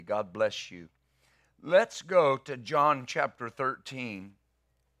God bless you. Let's go to John chapter 13.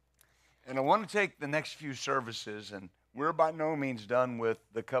 And I want to take the next few services, and we're by no means done with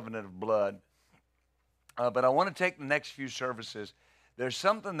the covenant of blood. But I want to take the next few services. There's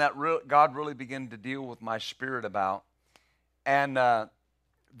something that God really began to deal with my spirit about. And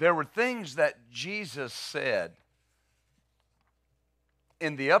there were things that Jesus said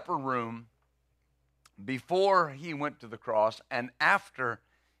in the upper room before he went to the cross and after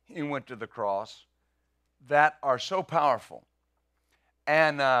he went to the cross that are so powerful.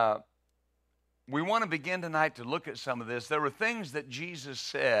 And we want to begin tonight to look at some of this. There were things that Jesus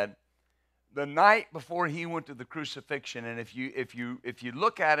said the night before he went to the crucifixion, and if you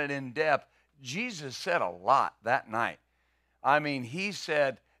look at it in depth, Jesus said a lot that night. I mean, he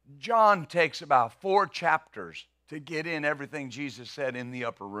said, John takes about 4 chapters to get in everything Jesus said in the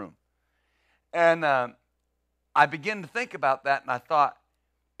upper room. And I began to think about that, and I thought,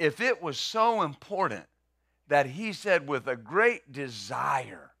 if it was so important that he said, with a great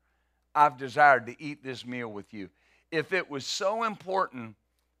desire, I've desired to eat this meal with you. If it was so important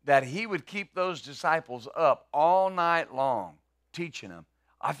that he would keep those disciples up all night long teaching them,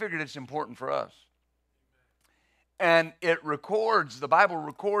 I figured it's important for us. And the Bible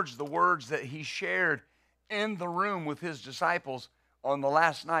records the words that he shared in the room with his disciples on the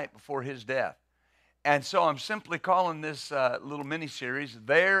last night before his death. And so I'm simply calling this little mini-series,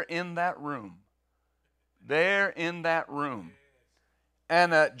 There in That Room. There in That Room.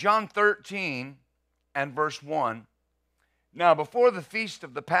 And John 13 and verse 1. Now before the feast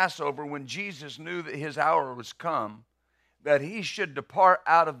of the Passover, when Jesus knew that his hour was come, that he should depart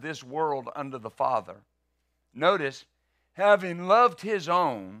out of this world unto the Father. Notice, having loved his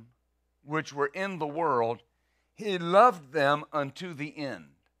own, which were in the world, he loved them unto the end.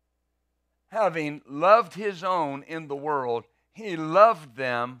 Having loved his own in the world, he loved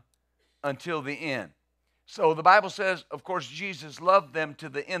them until the end. So the Bible says, of course, Jesus loved them to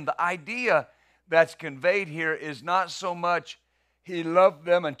the end. The idea that's conveyed here is not so much he loved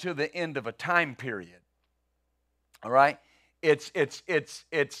them until the end of a time period. All right? It's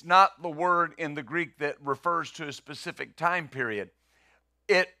not the word in the Greek that refers to a specific time period.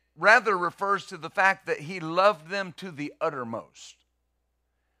 It rather refers to the fact that he loved them to the uttermost,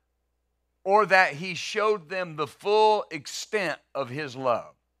 or that he showed them the full extent of his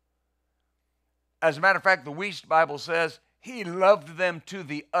love. As a matter of fact, the Wuest Bible says he loved them to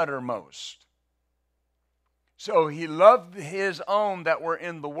the uttermost. So he loved his own that were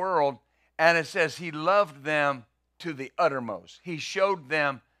in the world, and it says he loved them to the uttermost. He showed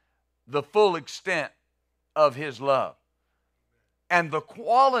them the full extent of his love. And the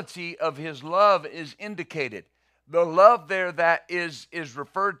quality of his love is indicated. The love there that is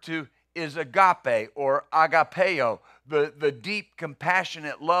referred to is agape or agapeo, the deep,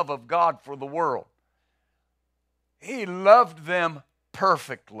 compassionate love of God for the world. He loved them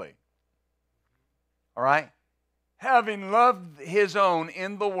perfectly. All right? Having loved his own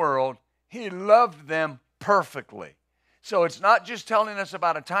in the world, he loved them perfectly. So it's not just telling us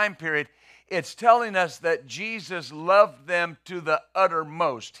about a time period, it's telling us that Jesus loved them to the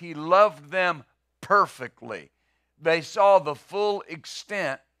uttermost. He loved them perfectly. They saw the full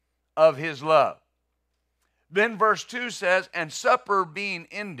extent of his love. Then verse 2 says, and supper being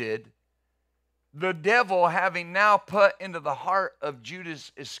ended, the devil having now put into the heart of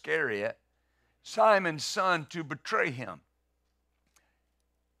Judas Iscariot, Simon's son, to betray him.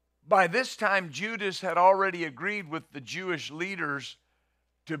 By this time, Judas had already agreed with the Jewish leaders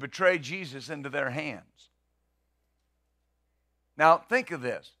to betray Jesus into their hands. Now, think of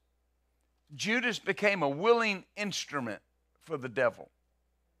this. Judas became a willing instrument for the devil.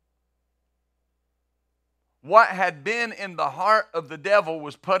 What had been in the heart of the devil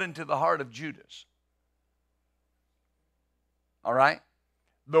was put into the heart of Judas. All right?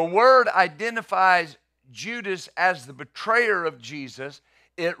 The word identifies Judas as the betrayer of Jesus.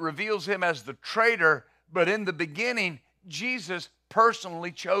 It reveals him as the traitor, but in the beginning, Jesus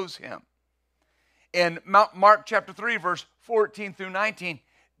personally chose him. In Mark chapter 3, verse 14 through 19,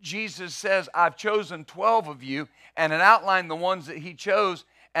 Jesus says, I've chosen 12 of you, and it outlined the ones that he chose,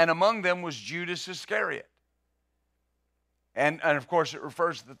 and among them was Judas Iscariot. And of course, it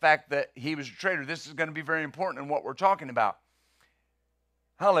refers to the fact that he was a traitor. This is going to be very important in what we're talking about.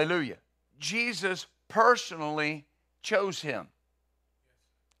 Hallelujah. Jesus personally chose him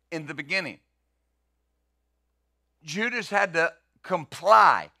in the beginning. Judas had to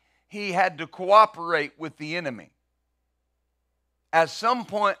comply. He had to cooperate with the enemy. At some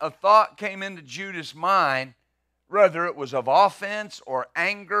point, a thought came into Judas' mind whether it was of offense or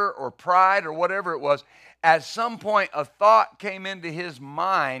anger or pride or whatever it was, at some point a thought came into his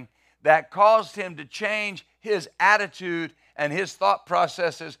mind that caused him to change his attitude and his thought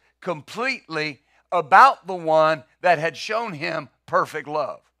processes completely about the one that had shown him perfect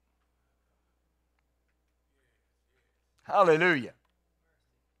love. Hallelujah.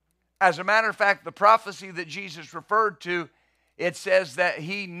 As a matter of fact, the prophecy that Jesus referred to, it says that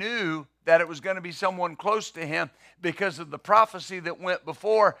he knew that it was going to be someone close to him because of the prophecy that went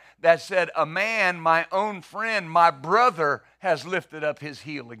before that said, a man, my own friend, my brother, has lifted up his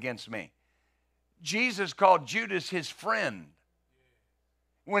heel against me. Jesus called Judas his friend.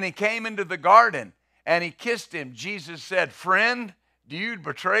 When he came into the garden and he kissed him, Jesus said, friend, do you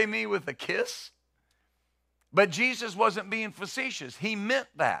betray me with a kiss? But Jesus wasn't being facetious. He meant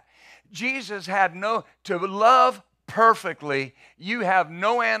that. Jesus had to love perfectly, you have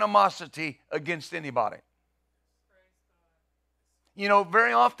no animosity against anybody. You know,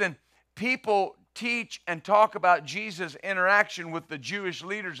 very often people teach and talk about Jesus' interaction with the Jewish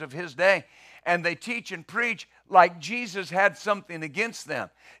leaders of his day, and they teach and preach like Jesus had something against them.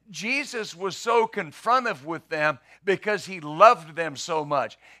 Jesus was so confrontive with them because he loved them so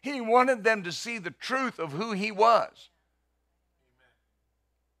much. He wanted them to see the truth of who he was.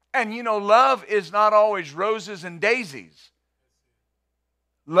 And you know, love is not always roses and daisies.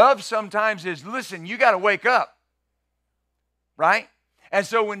 Love sometimes is, listen, you got to wake up. Right? And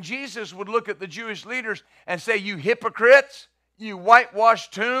so when Jesus would look at the Jewish leaders and say, you hypocrites, you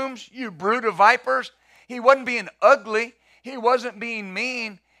whitewashed tombs, you brood of vipers, he wasn't being ugly. He wasn't being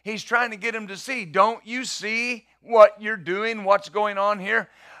mean. He's trying to get them to see, don't you see what you're doing, what's going on here?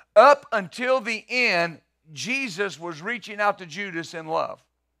 Up until the end, Jesus was reaching out to Judas in love.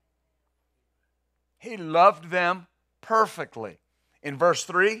 He loved them perfectly. In verse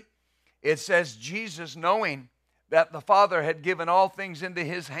 3, it says, Jesus, knowing that the Father had given all things into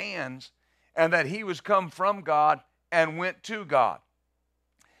his hands and that he was come from God and went to God.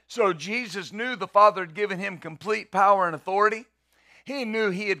 So Jesus knew the Father had given him complete power and authority. He knew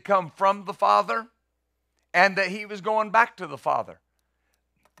he had come from the Father and that he was going back to the Father.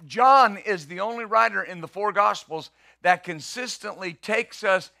 John is the only writer in the four Gospels that consistently takes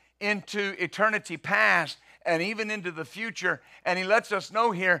us into eternity past and even into the future, and he lets us know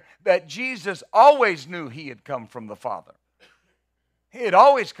here that Jesus always knew he had come from the Father. He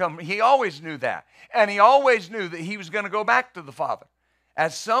always knew that, and he always knew that he was going to go back to the Father.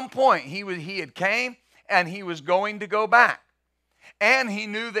 At some point, he had came and he was going to go back, and he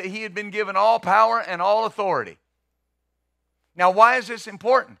knew that he had been given all power and all authority. Now, why is this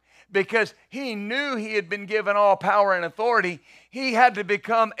important? Because he knew he had been given all power and authority. He had to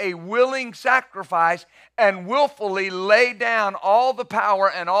become a willing sacrifice and willfully lay down all the power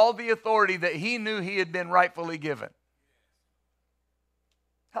and all the authority that he knew he had been rightfully given.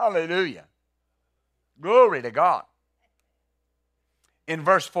 Hallelujah. Glory to God. In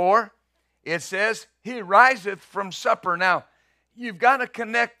verse 4, it says, he riseth from supper. Now, you've got to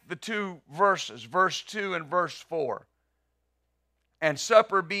connect the two verses, verse 2 and verse 4. And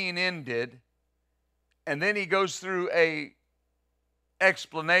supper being ended, and then he goes through a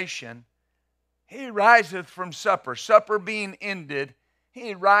explanation. He riseth from supper. Supper being ended,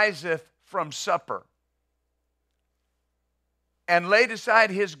 he riseth from supper. And laid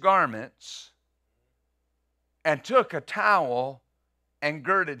aside his garments, and took a towel, and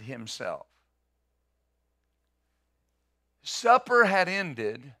girded himself. Supper had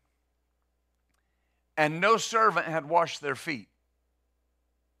ended, and no servant had washed their feet.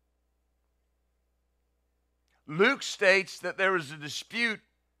 Luke states that there was a dispute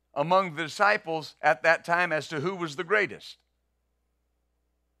among the disciples at that time as to who was the greatest.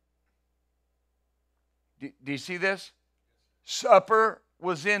 Do you see this? Supper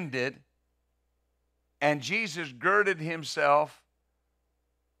was ended, and Jesus girded himself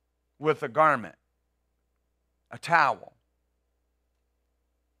with a garment, a towel.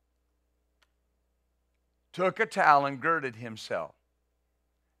 Took a towel and girded himself.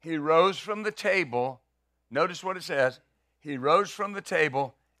 He rose from the table. Notice what it says. He rose from the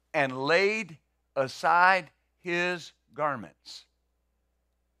table and laid aside his garments.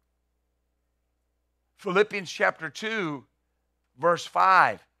 Philippians chapter 2, verse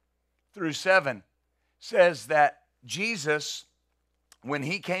 5 through 7 says that Jesus, when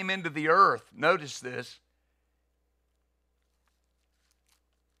he came into the earth, notice this,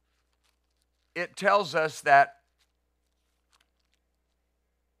 it tells us that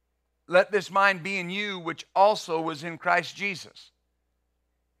let this mind be in you, which also was in Christ Jesus.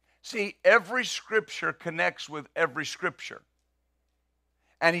 See, every scripture connects with every scripture.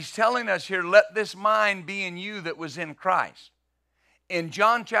 And he's telling us here, let this mind be in you that was in Christ. In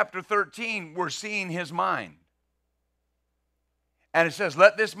John chapter 13, we're seeing his mind. And it says,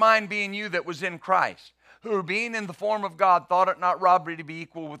 let this mind be in you that was in Christ, who being in the form of God, thought it not robbery to be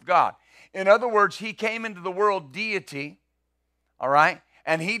equal with God. In other words, he came into the world deity, all right?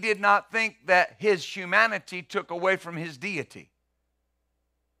 And he did not think that his humanity took away from his deity.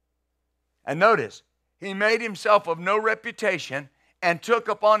 And notice, he made himself of no reputation and took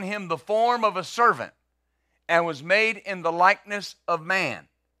upon him the form of a servant and was made in the likeness of man.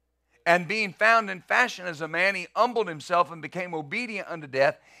 And being found in fashion as a man, he humbled himself and became obedient unto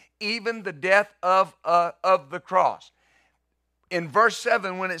death, even the death of the cross. In verse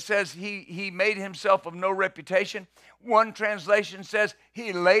 7, when it says he made himself of no reputation, one translation says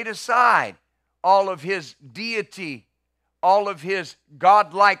he laid aside all of his deity, all of his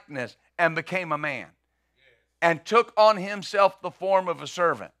godlikeness, and became a man. And took on himself the form of a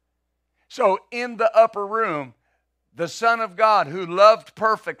servant. So in the upper room, the Son of God, who loved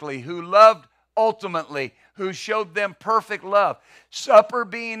perfectly, who loved ultimately, who showed them perfect love. Supper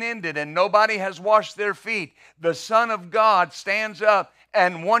being ended and nobody has washed their feet, the Son of God stands up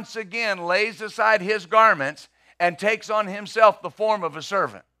and once again lays aside his garments and takes on himself the form of a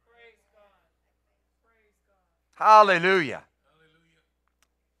servant. Praise God. Praise God. Hallelujah.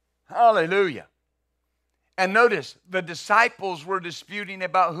 Hallelujah. Hallelujah. And notice, the disciples were disputing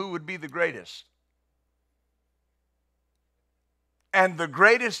about who would be the greatest. And the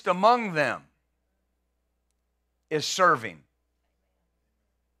greatest among them is serving.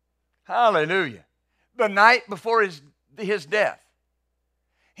 Hallelujah. The night before his death,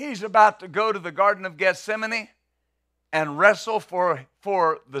 he's about to go to the Garden of Gethsemane and wrestle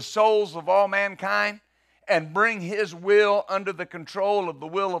for the souls of all mankind and bring his will under the control of the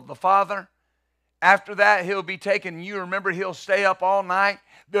will of the Father. After that, he'll be taken. You remember, he'll stay up all night.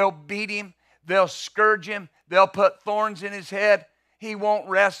 They'll beat him. They'll scourge him. They'll put thorns in his head. He won't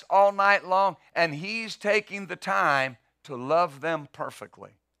rest all night long. And he's taking the time to love them perfectly.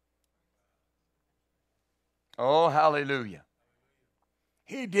 Oh, hallelujah.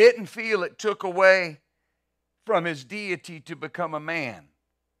 He didn't feel it took away from his deity to become a man.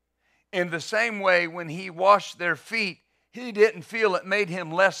 In the same way, when he washed their feet, he didn't feel it made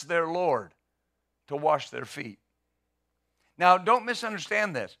him less their Lord to wash their feet. Now, don't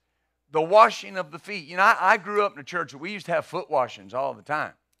misunderstand this. The washing of the feet. You know, I grew up in a church. We used to have foot washings all the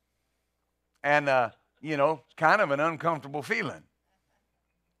time. And, it's kind of an uncomfortable feeling.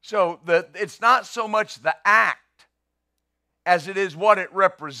 So it's not so much the act as it is what it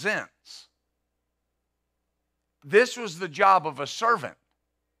represents. This was the job of a servant,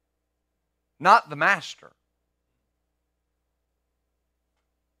 not the master.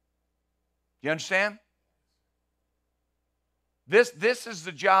 You understand? This is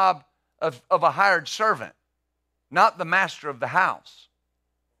the job of a hired servant, not the master of the house.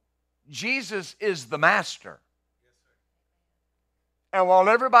 Jesus is the master. And while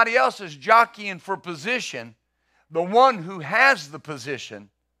everybody else is jockeying for position, the one who has the position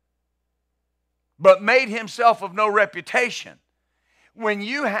but made himself of no reputation, when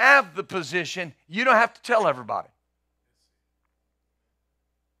you have the position, you don't have to tell everybody.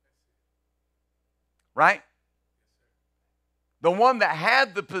 Right? The one that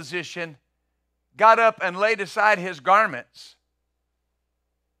had the position got up and laid aside his garments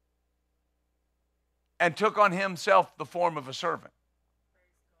and took on himself the form of a servant.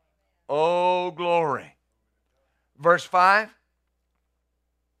 Oh, glory. Verse 5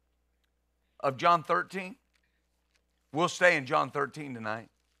 of John 13. We'll stay in John 13 tonight.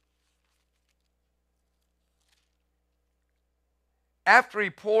 After he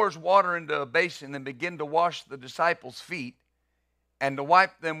pours water into a basin and began to wash the disciples' feet and to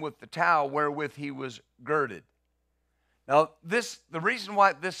wipe them with the towel wherewith he was girded. Now, the reason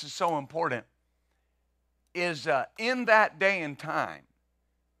why this is so important is in that day and time,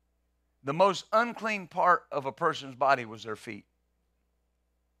 the most unclean part of a person's body was their feet.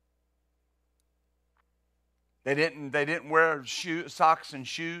 They didn't wear socks and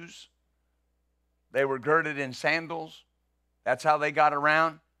shoes. They were girded in sandals. That's how they got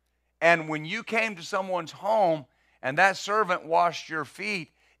around. And when you came to someone's home and that servant washed your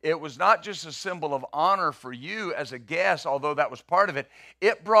feet, it was not just a symbol of honor for you as a guest, although that was part of it.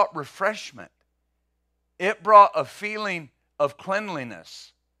 It brought refreshment. It brought a feeling of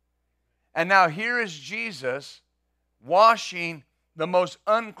cleanliness. And now here is Jesus washing the most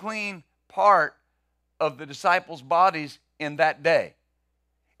unclean part of the disciples' bodies in that day.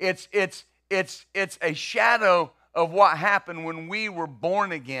 It's a shadow of what happened when we were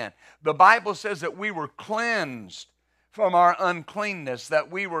born again. The Bible says that we were cleansed from our uncleanness,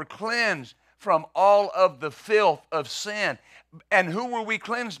 that we were cleansed from all of the filth of sin. And who were we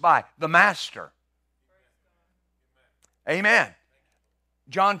cleansed by? The Master. Amen.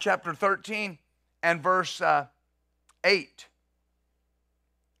 John chapter 13 and verse 8.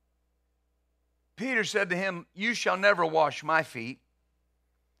 Peter said to him, "You shall never wash my feet."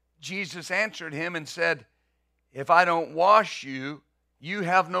 Jesus answered him and said, "If I don't wash you, you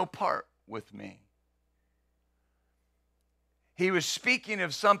have no part with me." He was speaking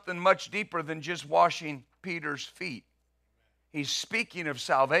of something much deeper than just washing Peter's feet. He's speaking of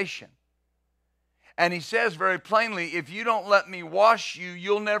salvation. And he says very plainly, if you don't let me wash you,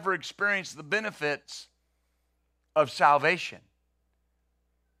 you'll never experience the benefits of salvation.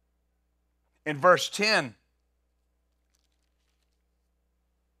 In verse 10,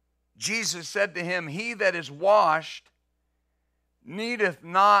 Jesus said to him, "He that is washed needeth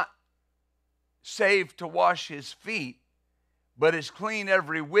not save to wash his feet, but is clean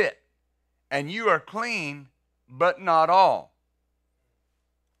every whit. And you are clean, but not all."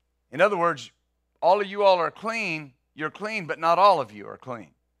 In other words, all of you all are clean. You're clean, but not all of you are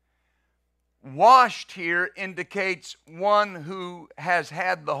clean. Washed here indicates one who has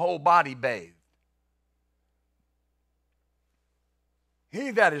had the whole body bathed.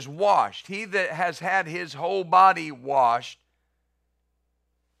 He that is washed, he that has had his whole body washed,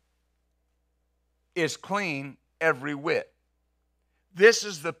 is clean every whit. This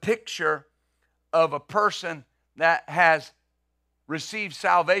is the picture of a person that has received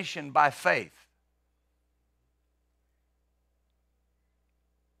salvation by faith.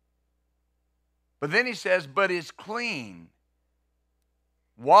 But then he says, but is clean.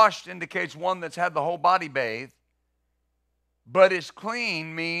 Washed indicates one that's had the whole body bathed. But is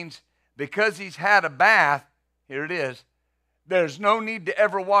clean means because he's had a bath, here it is, there's no need to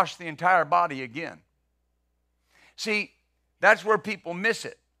ever wash the entire body again. See, that's where people miss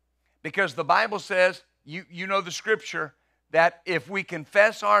it. Because the Bible says, you know the scripture, that if we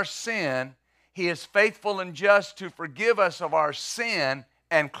confess our sin, he is faithful and just to forgive us of our sin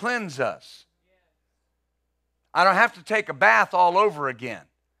and cleanse us. I don't have to take a bath all over again.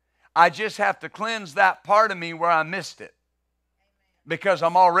 I just have to cleanse that part of me where I missed it. Because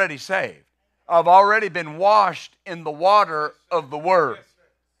I'm already saved. I've already been washed in the water of the Word.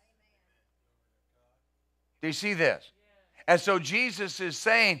 Do you see this? And so Jesus is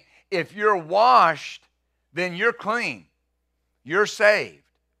saying, if you're washed, then you're clean. You're saved.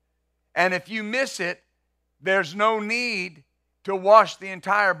 And if you miss it, there's no need to wash the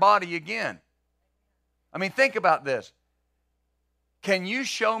entire body again. I mean, think about this. Can you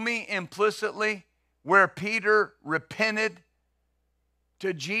show me implicitly where Peter repented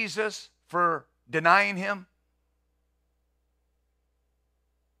to Jesus for denying him?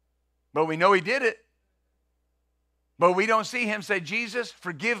 But we know he did it. But we don't see him say, Jesus,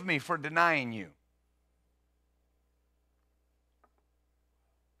 forgive me for denying you.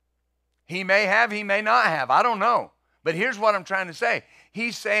 He may have, he may not have. I don't know. But here's what I'm trying to say.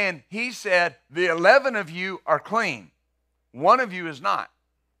 He said, the 11 of you are clean. One of you is not.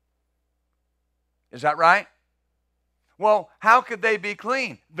 Is that right? Well, how could they be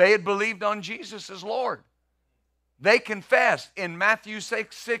clean? They had believed on Jesus as Lord. They confessed in Matthew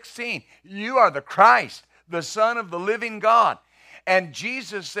 6:16, you are the Christ, the Son of the living God. And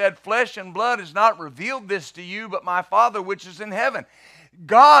Jesus said, flesh and blood has not revealed this to you, but my Father which is in heaven.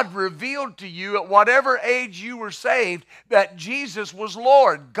 God revealed to you at whatever age you were saved that Jesus was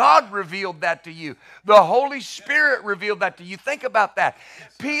Lord. God revealed that to you. The Holy Spirit revealed that to you. Think about that.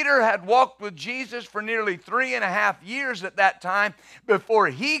 Peter had walked with Jesus for nearly 3.5 years at that time before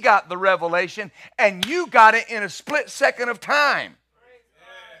he got the revelation, and you got it in a split second of time.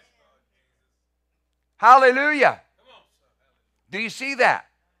 Hallelujah. Do you see that?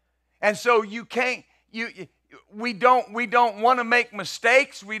 And so you can't, we don't want to make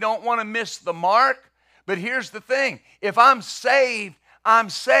mistakes. We don't want to miss the mark. But here's the thing. If I'm saved, I'm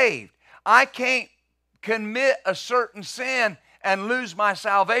saved. I can't commit a certain sin and lose my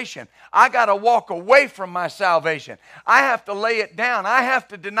salvation. I got to walk away from my salvation. I have to lay it down. I have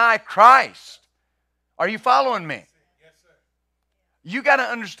to deny Christ. Are you following me? Yes, sir. You got to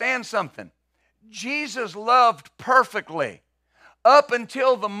understand something. Jesus loved perfectly up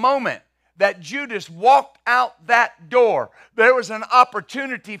until the moment that Judas walked out that door, there was an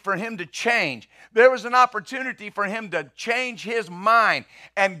opportunity for him to change. There was an opportunity for him to change his mind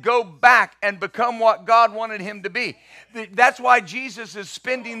and go back and become what God wanted him to be. That's why Jesus is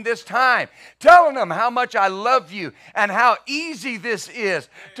spending this time telling them how much I love you and how easy this is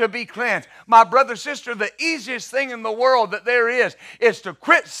to be cleansed. My brother, sister, the easiest thing in the world that there is to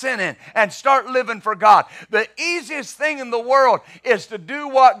quit sinning and start living for God. The easiest thing in the world is to do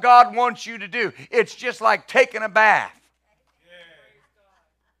what God wants you to do. It's just like taking a bath.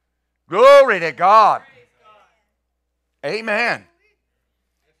 Glory to God. Amen.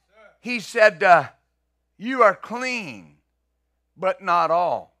 He said, you are clean, but not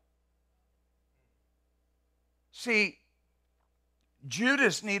all. See,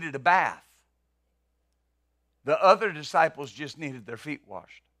 Judas needed a bath. The other disciples just needed their feet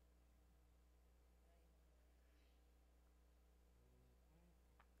washed.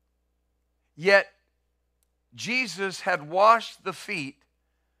 Yet, Jesus had washed the feet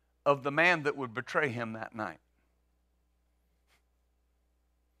of the man that would betray him that night.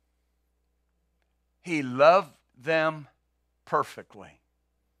 He loved them perfectly.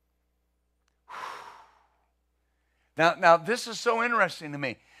 Now, this is so interesting to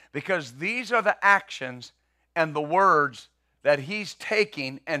me because these are the actions and the words that he's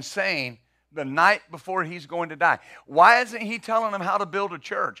taking and saying the night before he's going to die. Why isn't he telling them how to build a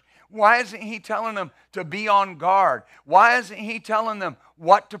church? Why isn't he telling them to be on guard? Why isn't he telling them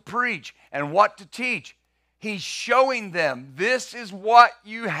what to preach and what to teach? He's showing them this is what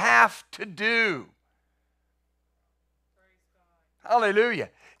you have to do. Hallelujah.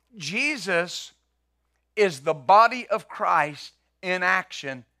 Jesus is the body of Christ in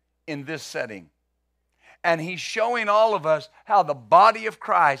action in this setting. And he's showing all of us how the body of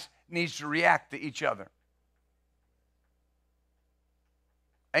Christ needs to react to each other.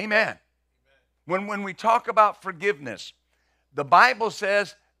 Amen. When we talk about forgiveness, the Bible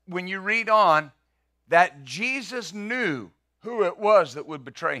says, when you read on, that Jesus knew who it was that would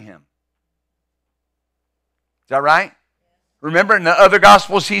betray him. Is that right? Remember in the other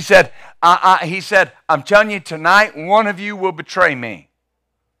Gospels, he said, I'm telling you tonight, one of you will betray me.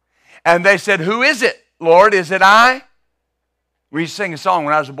 And they said, who is it, Lord? Is it I? We used to sing a song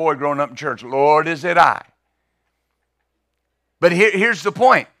when I was a boy growing up in church, Lord, is it I? But here's the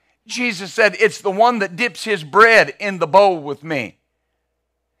point. Jesus said, it's the one that dips his bread in the bowl with me.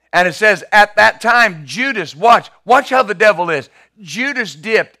 And it says, at that time, Judas, watch how the devil is. Judas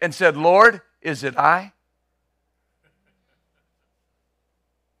dipped and said, Lord, is it I?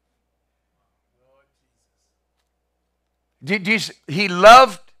 He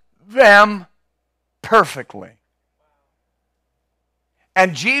loved them perfectly.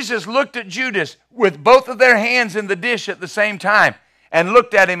 And Jesus looked at Judas with both of their hands in the dish at the same time and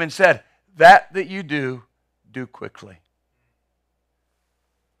looked at him and said, that you do quickly.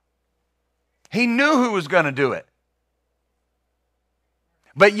 He knew who was going to do it.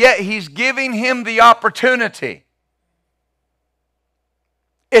 But yet he's giving him the opportunity.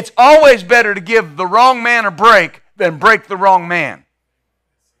 It's always better to give the wrong man a break than break the wrong man.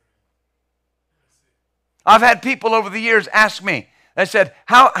 I've had people over the years ask me, they said,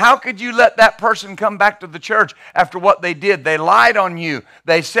 how could you let that person come back to the church after what they did? They lied on you.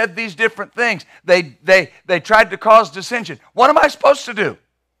 They said these different things. They tried to cause dissension. What am I supposed to do?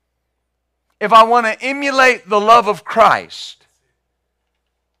 If I want to emulate the love of Christ,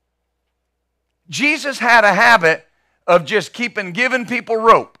 Jesus had a habit of just giving people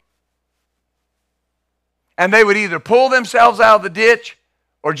rope. And they would either pull themselves out of the ditch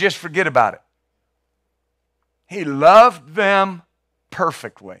or just forget about it. He loved them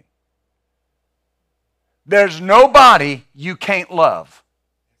perfectly. There's nobody you can't love.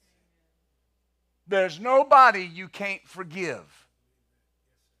 There's nobody you can't forgive.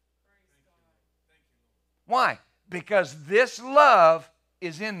 Why? Because this love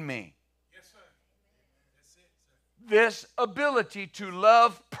is in me. This ability to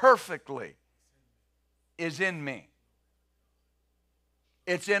love perfectly is in me.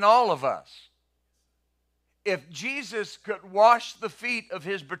 It's in all of us. If Jesus could wash the feet of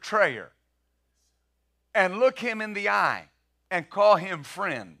his betrayer and look him in the eye and call him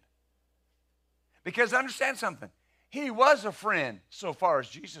friend, because understand something, he was a friend so far as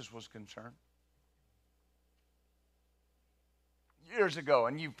Jesus was concerned. Years ago,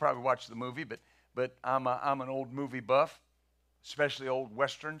 and you've probably watched the movie, but I'm an old movie buff, especially old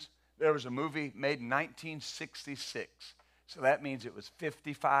westerns. There was a movie made in 1966, so that means it was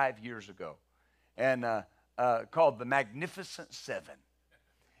 55 years ago, and called The Magnificent Seven.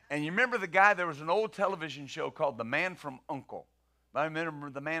 And you remember the guy, there was an old television show called The Man from U.N.C.L.E. I remember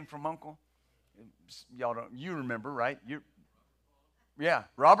the man from Uncle. Y'all don't, you remember, right? Yeah,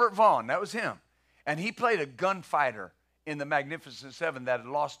 Robert Vaughn, that was him. And he played a gunfighter in the Magnificent Seven that had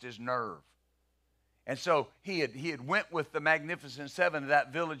lost his nerve. And so he had went with the Magnificent Seven to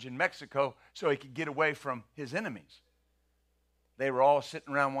that village in Mexico so he could get away from his enemies. They were all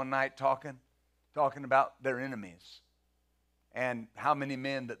sitting around one night talking about their enemies and how many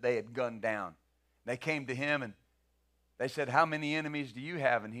men that they had gunned down. They came to him and they said, "How many enemies do you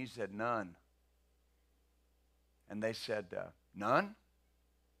have?" And he said, "None." And they said, "None?"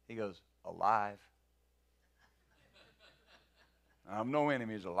 He goes, "Alive." I have no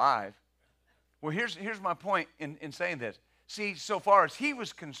enemies alive. Well, here's my point in saying this. See, so far as he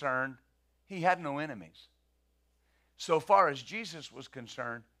was concerned, he had no enemies. So far as Jesus was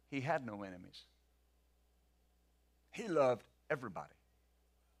concerned, he had no enemies. He loved everybody.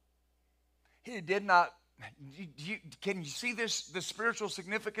 He did not. Can you see this, the spiritual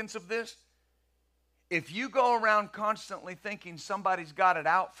significance of this? If you go around constantly thinking somebody's got it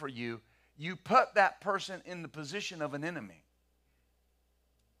out for you, you put that person in the position of an enemy.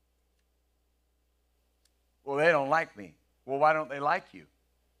 Well, they don't like me. Well, why don't they like you?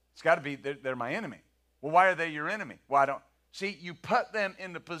 It's got to be they're my enemy. Well, why are they your enemy? Why don't? See, you put them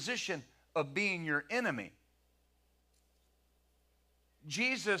in the position of being your enemy.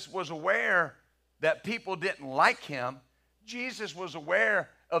 Jesus was aware that people didn't like him. Jesus was aware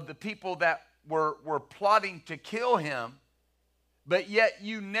of the people that were plotting to kill him, but yet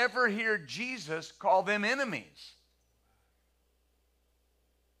you never hear Jesus call them enemies.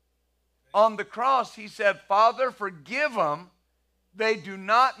 On the cross, he said, "Father, forgive them. They do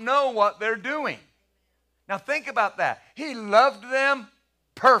not know what they're doing." Now think about that. He loved them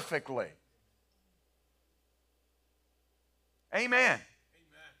perfectly. Amen.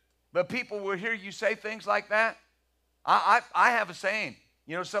 But people will hear you say things like that. I have a saying.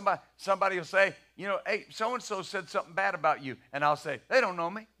 You know, somebody will say, you know, "Hey, so-and-so said something bad about you." And I'll say, "They don't know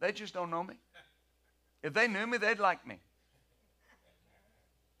me. They just don't know me. If they knew me, they'd like me."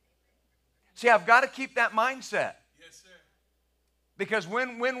 See, I've got to keep that mindset. Yes, sir. Because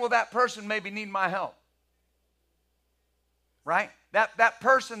when will that person maybe need my help? Right? That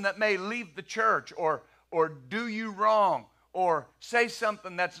person that may leave the church or do you wrong or say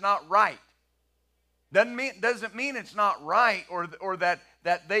something that's not right. Doesn't mean it's not right or that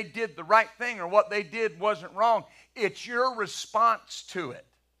they did the right thing or what they did wasn't wrong. It's your response to it.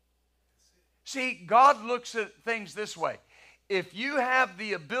 See, God looks at things this way. If you have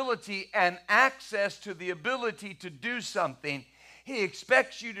the ability and access to the ability to do something, he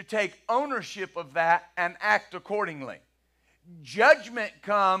expects you to take ownership of that and act accordingly. Judgment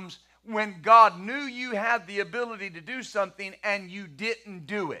comes when God knew you had the ability to do something and you didn't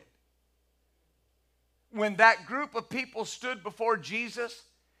do it. When that group of people stood before Jesus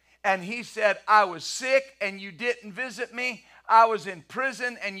and he said, "I was sick and you didn't visit me. I was in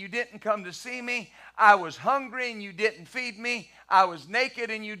prison and you didn't come to see me. I was hungry and you didn't feed me. I was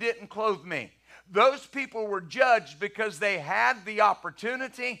naked and you didn't clothe me." Those people were judged because they had the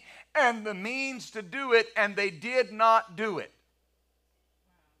opportunity and the means to do it, and they did not do it.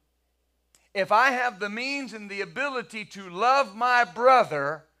 If I have the means and the ability to love my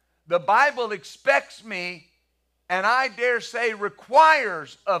brother, the Bible expects me, and I dare say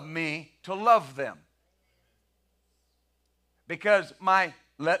requires of me, to love them. Because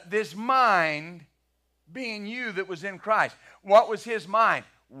let this mind be in you that was in Christ. What was his mind?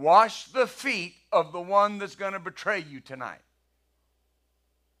 Wash the feet of the one that's going to betray you tonight.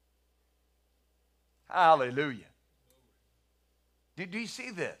 Hallelujah. Do you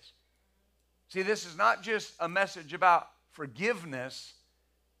see this? See, this is not just a message about forgiveness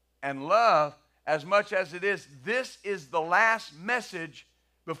and love as much as it is, this is the last message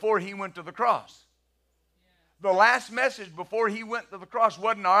before he went to the cross. The last message before he went to the cross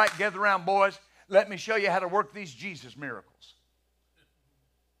wasn't, "All right, gather around, boys. Let me show you how to work these Jesus miracles.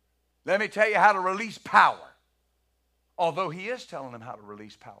 Let me tell you how to release power." Although he is telling them how to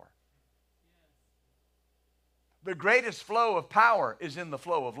release power. The greatest flow of power is in the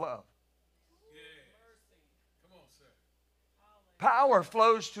flow of love. Come on, sir. Power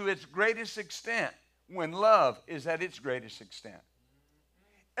flows to its greatest extent when love is at its greatest extent.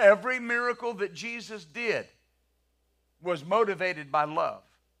 Every miracle that Jesus did was motivated by love.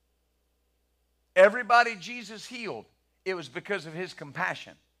 Everybody Jesus healed, it was because of his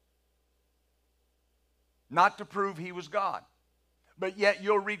compassion. Not to prove he was God. But yet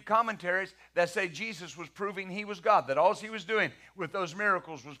you'll read commentaries that say Jesus was proving he was God, that all he was doing with those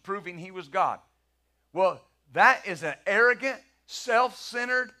miracles was proving he was God. Well, that is an arrogant,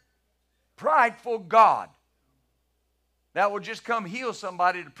 self-centered, prideful God. that will just come heal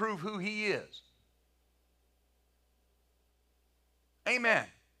somebody to prove who he is. Amen.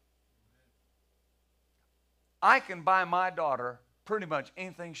 I can buy my daughter pretty much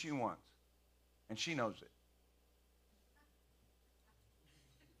anything she wants, and she knows it.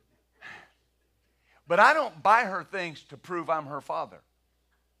 But I don't buy her things to prove I'm her father.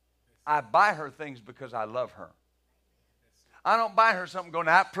 I buy her things because I love her. I don't buy her something going,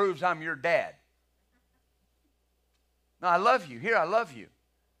 that proves I'm your dad. No, I love you. Here, I love you.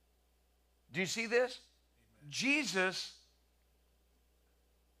 Do you see this? Jesus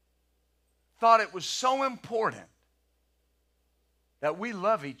thought it was so important that we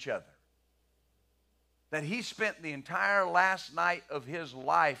love each other that he spent the entire last night of his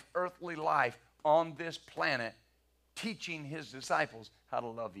life, earthly life, on this planet teaching his disciples how to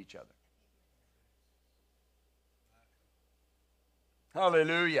love each other.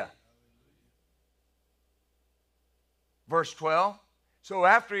 Hallelujah. Verse 12. So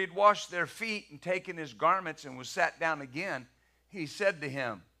after he had washed their feet and taken his garments and was sat down again, he said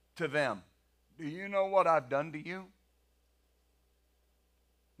to them, do you know what I've done to you?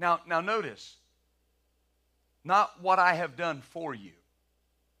 Now notice, not what I have done for you,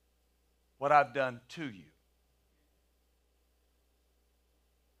 what I've done to you.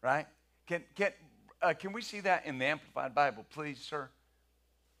 Right? Can we see that in the Amplified Bible, please, sir?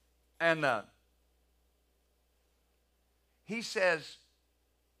 And he says,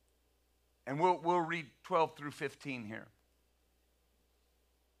 and we'll read 12 through 15 here.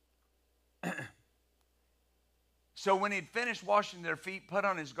 So when he'd finished washing their feet, put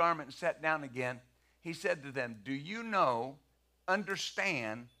on his garment, and sat down again, he said to them, do you know,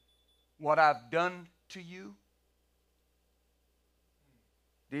 understand what I've done to you?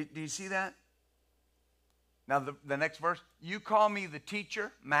 Do you see that? Now the next verse, you call me the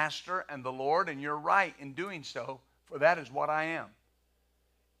teacher, master, and the Lord, and you're right in doing so, for that is what I am.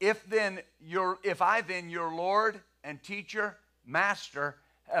 If I then, your Lord and teacher, master,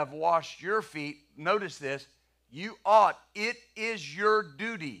 have washed your feet, notice this, you ought, it is your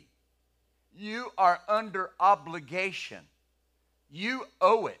duty. You are under obligation. You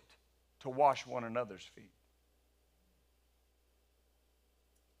owe it to wash one another's feet.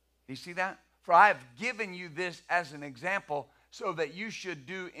 Do you see that? For I have given you this as an example so that you should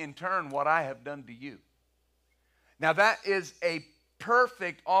do in turn what I have done to you. Now that is a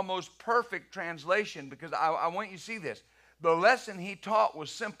perfect, almost perfect translation, because I want you to see this. The lesson he taught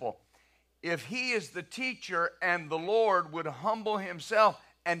was simple. If he is the teacher and the Lord would humble himself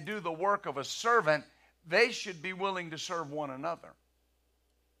and do the work of a servant, they should be willing to serve one another.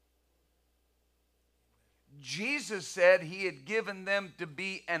 Jesus said he had given them to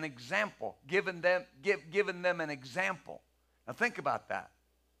be an example, given them an example. Now think about that.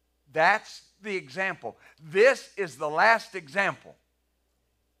 That's the example. This is the last example.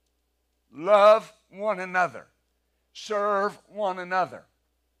 Love one another. Serve one another.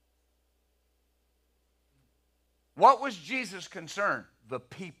 What was Jesus' concern? The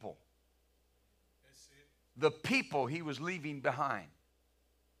people. The people he was leaving behind.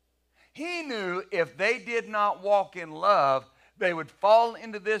 He knew if they did not walk in love, they would fall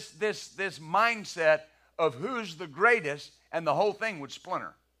into this mindset of who's the greatest, and the whole thing would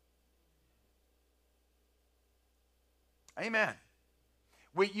splinter. Amen.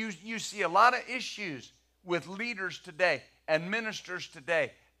 You see a lot of issues with leaders today and ministers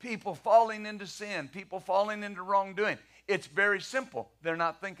today. People falling into sin, people falling into wrongdoing. It's very simple. They're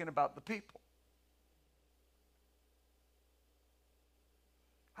not thinking about the people.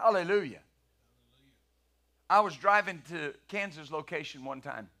 Hallelujah. I was driving to Kansas location one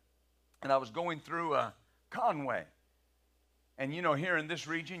time, and I was going through Conway. And you know, here in this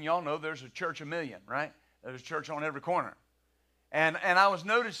region, y'all know there's a church a million, right? There's a church on every corner. And I was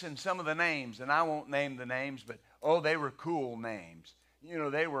noticing some of the names, and I won't name the names, but they were cool names. You know,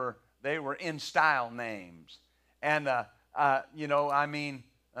 they were in style names. And the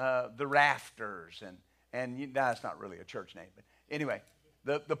Rafters, and that's not really a church name, but anyway.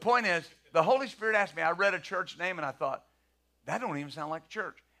 The point is, the Holy Spirit asked me, I read a church name and I thought, that don't even sound like a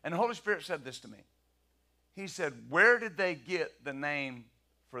church. And the Holy Spirit said this to me. He said, where did they get the name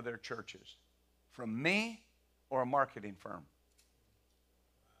for their churches? From me or a marketing firm?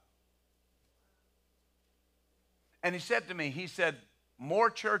 And he said to me,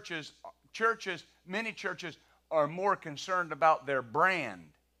 many churches are more concerned about their brand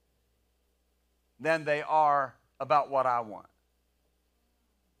than they are about what I want.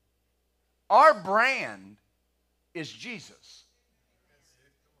 Our brand is Jesus.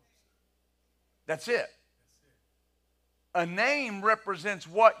 That's it. A name represents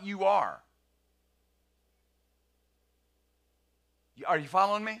what you are. Are you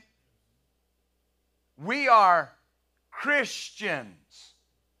following me? We are Christians.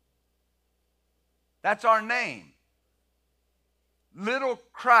 That's our name. Little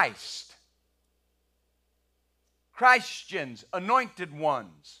Christ. Christians, anointed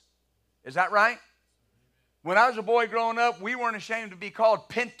ones. Is that right? When I was a boy growing up, we weren't ashamed to be called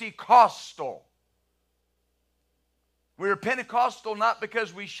Pentecostal. We were Pentecostal not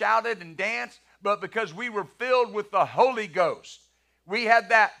because we shouted and danced, but because we were filled with the Holy Ghost. We had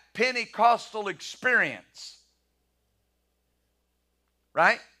that Pentecostal experience.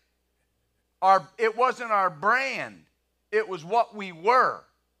 Right? It wasn't our brand. It was what we were.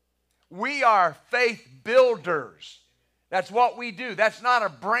 We are faith builders. That's what we do. That's not a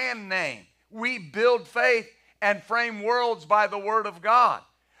brand name. We build faith and frame worlds by the Word of God.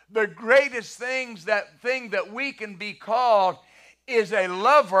 The greatest thing that we can be called is a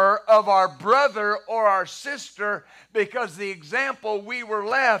lover of our brother or our sister, because the example we were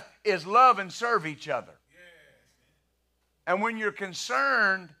left is love and serve each other. And when you're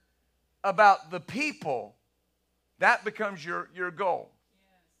concerned about the people, that becomes your goal.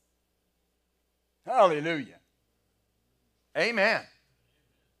 Hallelujah. Amen.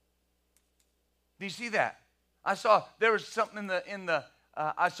 Do you see that? I saw there was something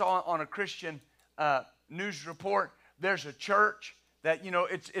I saw on a Christian news report. There's a church that,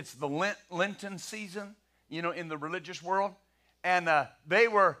 it's the Lenten season, in the religious world. And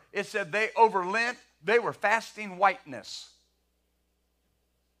it said over Lent, they were fasting whiteness.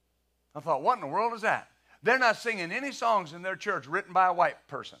 I thought, what in the world is that? They're not singing any songs in their church written by a white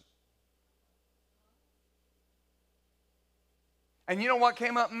person. And you know what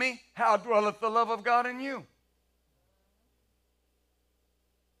came up in me? How dwelleth the love of God in you?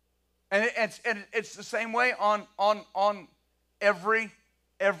 And it's the same way on every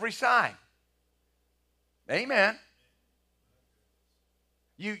side. Amen.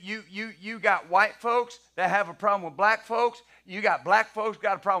 You got white folks that have a problem with black folks. You got black folks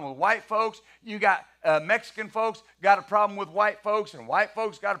got a problem with white folks. You got Mexican folks got a problem with white folks, and white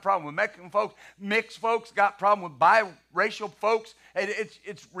folks got a problem with Mexican folks. Mixed folks got a problem with biracial folks.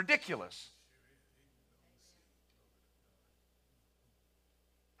 It's ridiculous.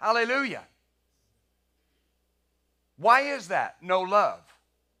 Hallelujah. Why is that? No love.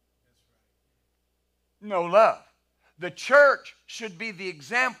 No love. The church should be the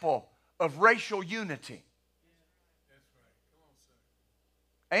example of racial unity.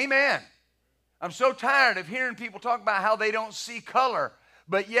 Amen. I'm so tired of hearing people talk about how they don't see color,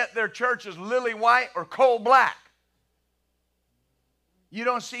 but yet their church is lily white or coal black. You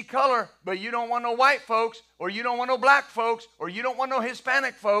don't see color, but you don't want no white folks, or you don't want no black folks, or you don't want no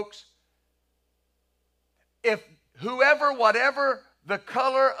Hispanic folks. If whatever the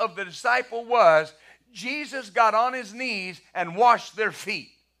color of the disciple was, Jesus got on his knees and washed their feet.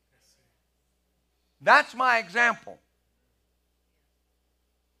 That's my example.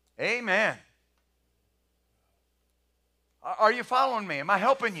 Amen. Are you following me? Am I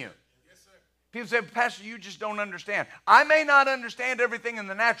helping you? Yes, sir. People say, Pastor, you just don't understand. I may not understand everything in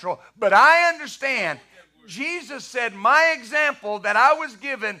the natural, but I understand. Jesus said, my example that I was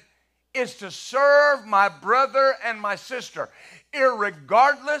given is to serve my brother and my sister,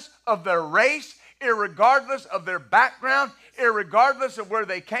 irregardless of their race, irregardless of their background, irregardless of where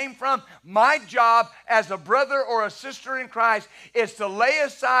they came from. My job as a brother or a sister in Christ is to lay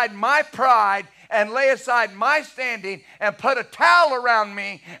aside my pride and lay aside my standing and put a towel around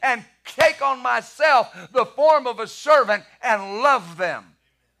me and take on myself the form of a servant and love them.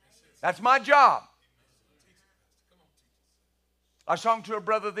 That's my job. I was talking to a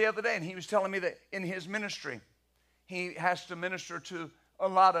brother the other day, and he was telling me that in his ministry, he has to minister to a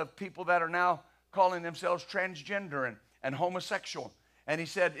lot of people that are now calling themselves transgender and homosexual. And he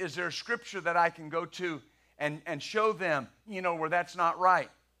said, is there a scripture that I can go to and show them, where that's not right?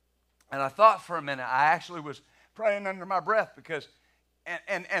 And I thought for a minute. I actually was praying under my breath because,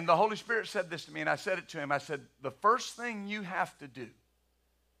 and the Holy Spirit said this to me, and I said it to him. I said, the first thing you have to do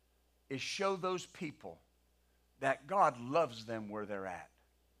is show those people that God loves them where they're at.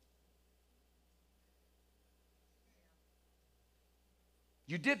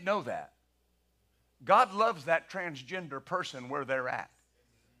 You did know that. God loves that transgender person where they're at.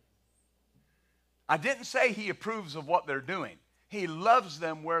 I didn't say he approves of what they're doing. He loves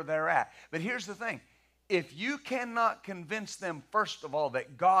them where they're at. But here's the thing. If you cannot convince them, first of all,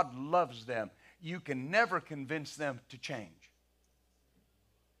 that God loves them, you can never convince them to change.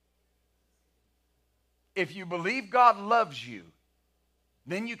 If you believe God loves you,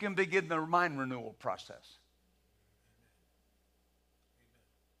 then you can begin the mind renewal process.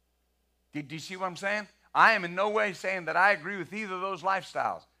 Do you see what I'm saying? I am in no way saying that I agree with either of those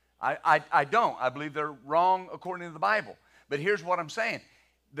lifestyles. I don't. I believe they're wrong according to the Bible. But here's what I'm saying.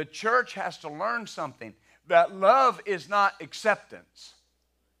 The church has to learn something, that love is not acceptance,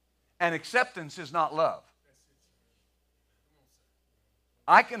 and acceptance is not love.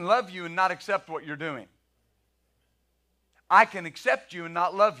 I can love you and not accept what you're doing. I can accept you and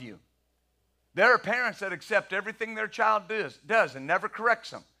not love you. There are parents that accept everything their child does and never corrects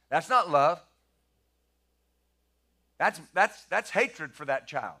them. That's not love. That's hatred for that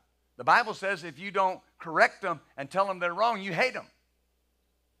child. The Bible says if you don't correct them and tell them they're wrong, you hate them.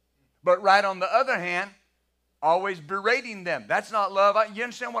 But right on the other hand, always berating them. That's not love. You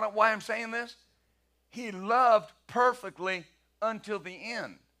understand why I'm saying this? He loved perfectly until the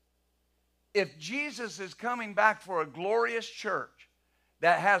end. If Jesus is coming back for a glorious church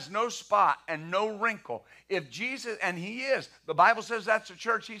that has no spot and no wrinkle, if Jesus, and he is, the Bible says that's the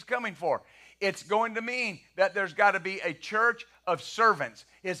church he's coming for, it's going to mean that there's got to be a church of servants.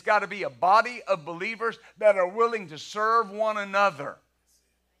 It's got to be a body of believers that are willing to serve one another.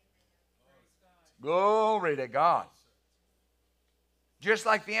 Glory to God. Just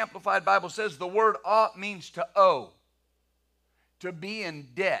like the Amplified Bible says, the word ought means to owe, to be in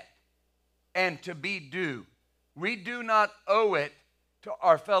debt, and to be due. We do not owe it to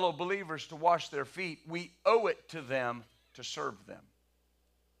our fellow believers to wash their feet. We owe it to them to serve them.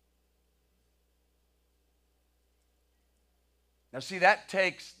 Now see, that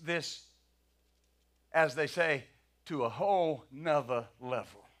takes this, as they say, to a whole nother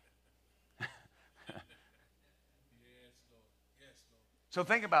level. So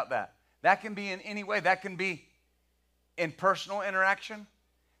think about that. That can be in any way. That can be in personal interaction.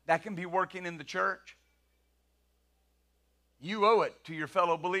 That can be working in the church. You owe it to your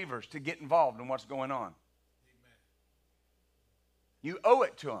fellow believers to get involved in what's going on. Amen. You owe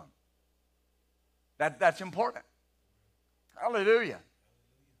it to them. That's important. Hallelujah.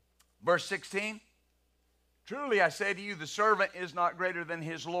 Verse 16. Truly I say to you, the servant is not greater than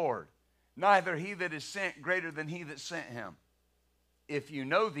his Lord, neither he that is sent greater than he that sent him. If you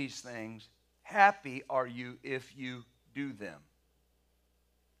know these things, happy are you if you do them.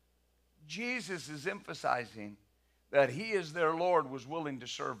 Jesus is emphasizing that he as their Lord was willing to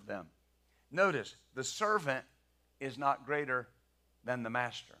serve them. Notice, the servant is not greater than the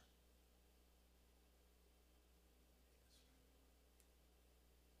master.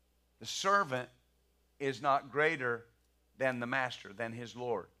 The servant is not greater than the master, than his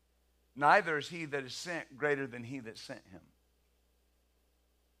Lord. Neither is he that is sent greater than he that sent him.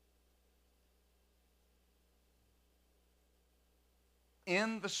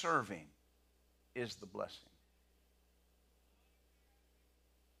 In the serving is the blessing.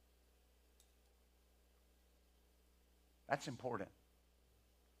 That's important.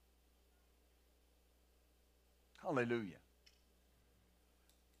 Hallelujah.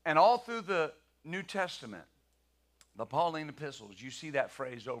 And all through the New Testament, the Pauline epistles, you see that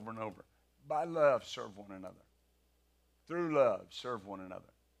phrase over and over. By love, serve one another. Through love, serve one another.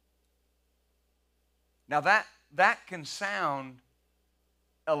 Now that can sound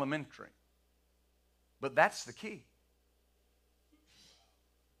elementary, but that's the key.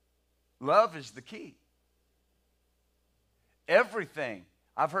 Love is the key. Everything,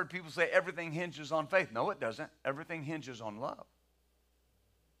 I've heard people say everything hinges on faith. No, it doesn't. Everything hinges on love.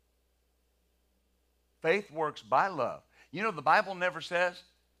 Faith works by love. You know, the Bible never says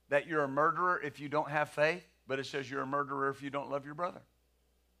that you're a murderer if you don't have faith, but it says you're a murderer if you don't love your brother.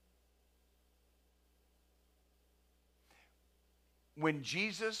 When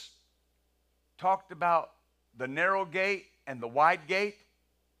Jesus talked about the narrow gate and the wide gate,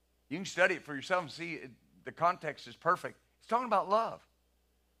 you can study it for yourself and see the context is perfect. He's talking about love.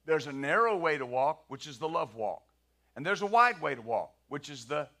 There's a narrow way to walk, which is the love walk. And there's a wide way to walk, which is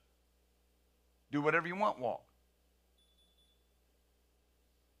the do whatever you want walk.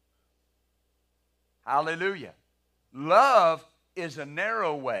 Hallelujah. Love is a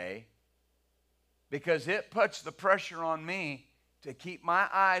narrow way because it puts the pressure on me to keep my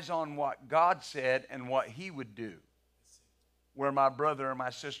eyes on what God said and what he would do where my brother or my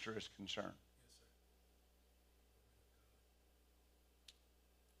sister is concerned.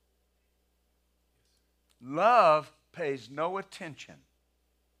 Love pays no attention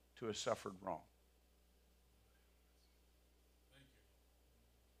to a suffered wrong.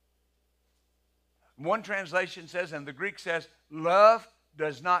 One translation says, and the Greek says, love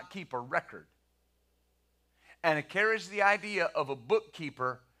does not keep a record. And it carries the idea of a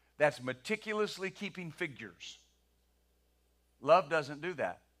bookkeeper that's meticulously keeping figures. Love doesn't do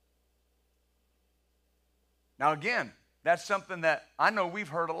that. Now again, that's something that I know we've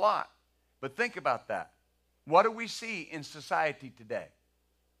heard a lot. But think about that. What do we see in society today?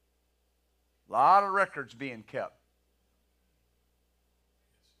 A lot of records being kept.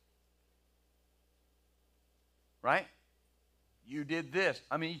 Right? You did this.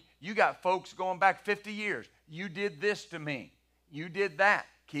 I mean, you got folks going back 50 years. You did this to me. You did that.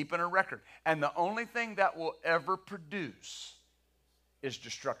 Keeping a record. And the only thing that will ever produce is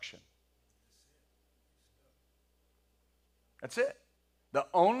destruction. That's it. The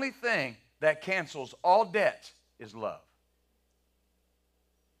only thing that cancels all debts is love.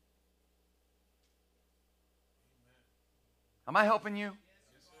 Am I helping you?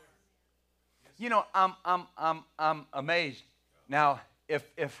 You know, I'm amazed. Now, if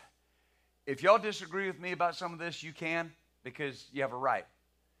y'all disagree with me about some of this, you can, because you have a right.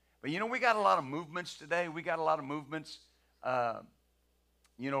 But you know, we got a lot of movements today. We got a lot of movements, for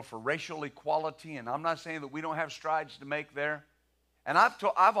racial equality. And I'm not saying that we don't have strides to make there. And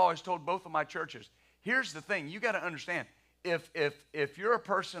I've always told both of my churches, here's the thing: you got to understand, if you're a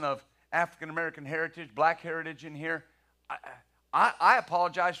person of African American heritage, black heritage in here, I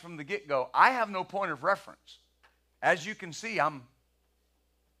apologize from the get-go. I have no point of reference. As you can see, I'm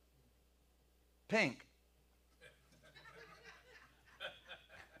pink.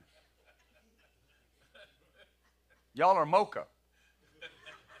 Y'all are mocha.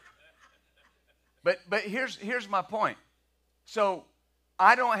 But here's my point. So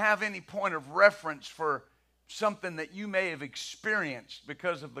I don't have any point of reference for something that you may have experienced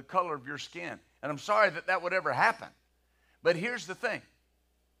because of the color of your skin. And I'm sorry that would ever happen. But here's the thing.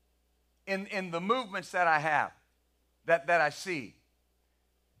 In the movements that I have, that I see,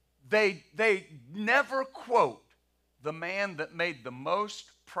 they never quote the man that made the most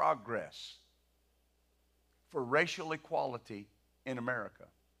progress for racial equality in America.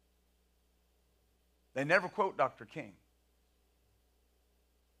 They never quote Dr. King.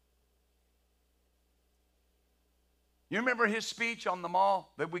 You remember his speech on the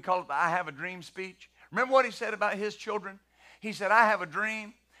mall that we call it the I Have a Dream speech? Remember what he said about his children? He said, I have a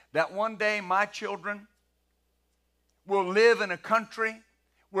dream that one day my children will live in a country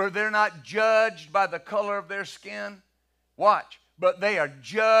where they're not judged by the color of their skin. Watch. But they are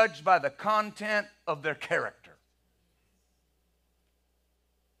judged by the content of their character.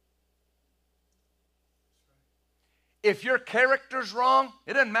 If your character's wrong,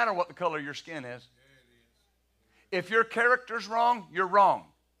 it doesn't matter what the color of your skin is. If your character's wrong, you're wrong.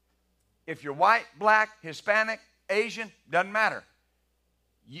 If you're white, black, Hispanic, Asian, doesn't matter.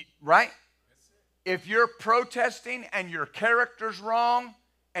 Right? If you're protesting and your character's wrong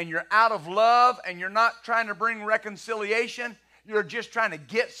and you're out of love and you're not trying to bring reconciliation, you're just trying to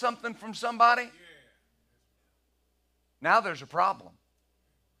get something from somebody, now there's a problem.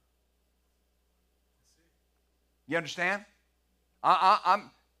 You understand?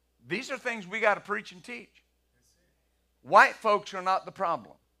 These are things we got to preach and teach. White folks are not the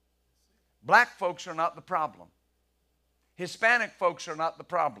problem. Black folks are not the problem. Hispanic folks are not the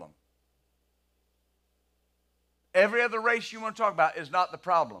problem. Every other race you want to talk about is not the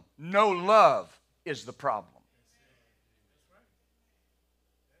problem. No love is the problem.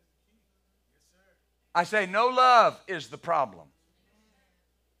 I say no love is the problem.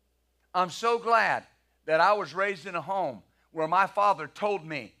 I'm so glad that I was raised in a home where my father told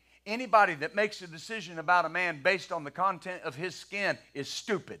me, anybody that makes a decision about a man based on the content of his skin is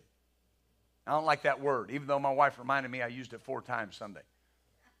stupid. I don't like that word, even though my wife reminded me I used it 4 times Sunday.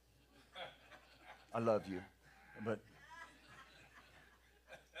 I love you, but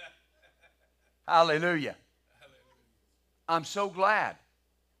hallelujah. I'm so glad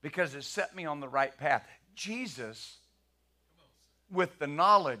because it set me on the right path. Jesus, with the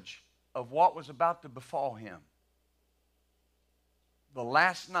knowledge of what was about to befall him, the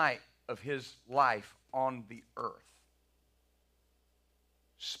last night of his life on the earth,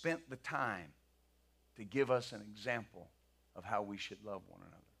 spent the time to give us an example of how we should love one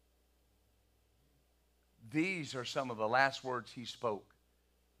another. These are some of the last words he spoke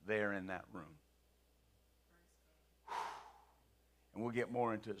there in that room. And we'll get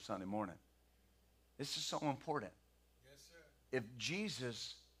more into it Sunday morning. This is so important. Yes, sir. If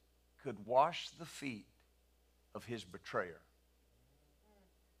Jesus could wash the feet of his betrayer,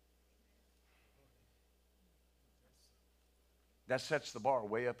 that sets the bar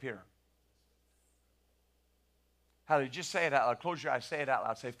way up here. Hallelujah. Just say it out loud. Close your eyes. Say it out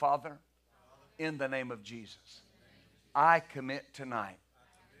loud. Say, Father, in the name of Jesus, I commit tonight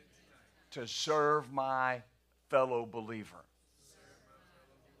to serve my fellow believer,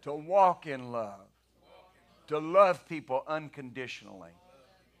 to walk in love, to love people unconditionally,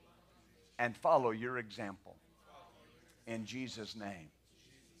 and follow your example. In Jesus' name,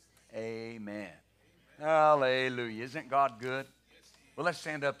 amen. Hallelujah. Isn't God good? Well, let's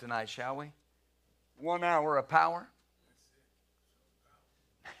stand up tonight, shall we? 1 hour of power.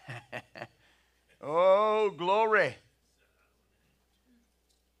 Oh, glory.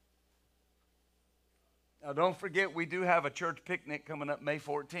 Now, don't forget, we do have a church picnic coming up May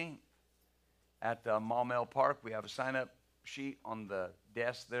 14th at Maumelle Park. We have a sign-up sheet on the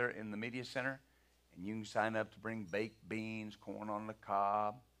desk there in the media center, and you can sign up to bring baked beans, corn on the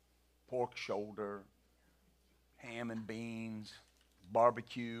cob, pork shoulder, ham and beans,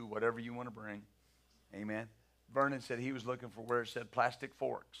 barbecue, whatever you want to bring. Amen. Vernon said he was looking for where it said plastic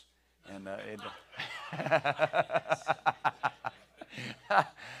forks. And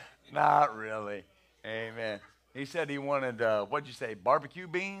not really. Amen. He said he wanted, what'd you say, barbecue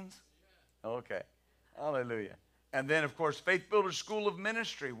beans? Okay. Hallelujah. And then, of course, Faith Builders School of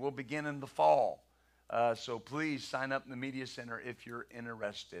Ministry will begin in the fall. So please sign up in the Media Center if you're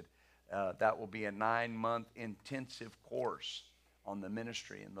interested. That will be a 9-month intensive course on the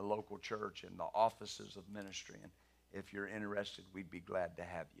ministry in the local church and the offices of ministry. And if you're interested, we'd be glad to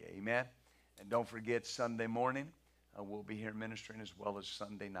have you. Amen. And don't forget Sunday morning. We'll be here ministering as well as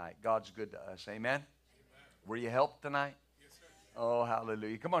Sunday night. God's good to us. Amen? Amen. Were you helped tonight? Yes, sir. Oh,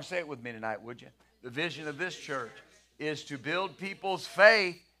 hallelujah. Come on, say it with me tonight, would you? The vision of this church is to build people's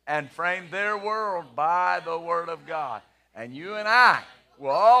faith and frame their world by the Word of God. And you and I will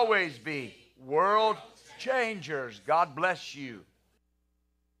always be world changers. God bless you.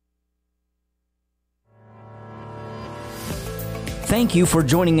 Thank you for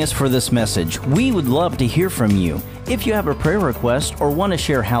joining us for this message. We would love to hear from you. If you have a prayer request or want to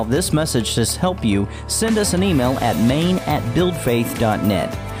share how this message has helped you, send us an email at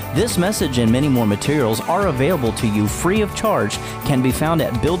main@buildfaith.net. This message and many more materials are available to you free of charge, can be found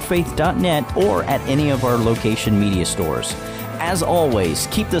at buildfaith.net or at any of our location media stores. As always,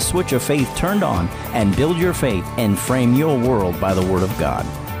 keep the switch of faith turned on and build your faith and frame your world by the Word of God.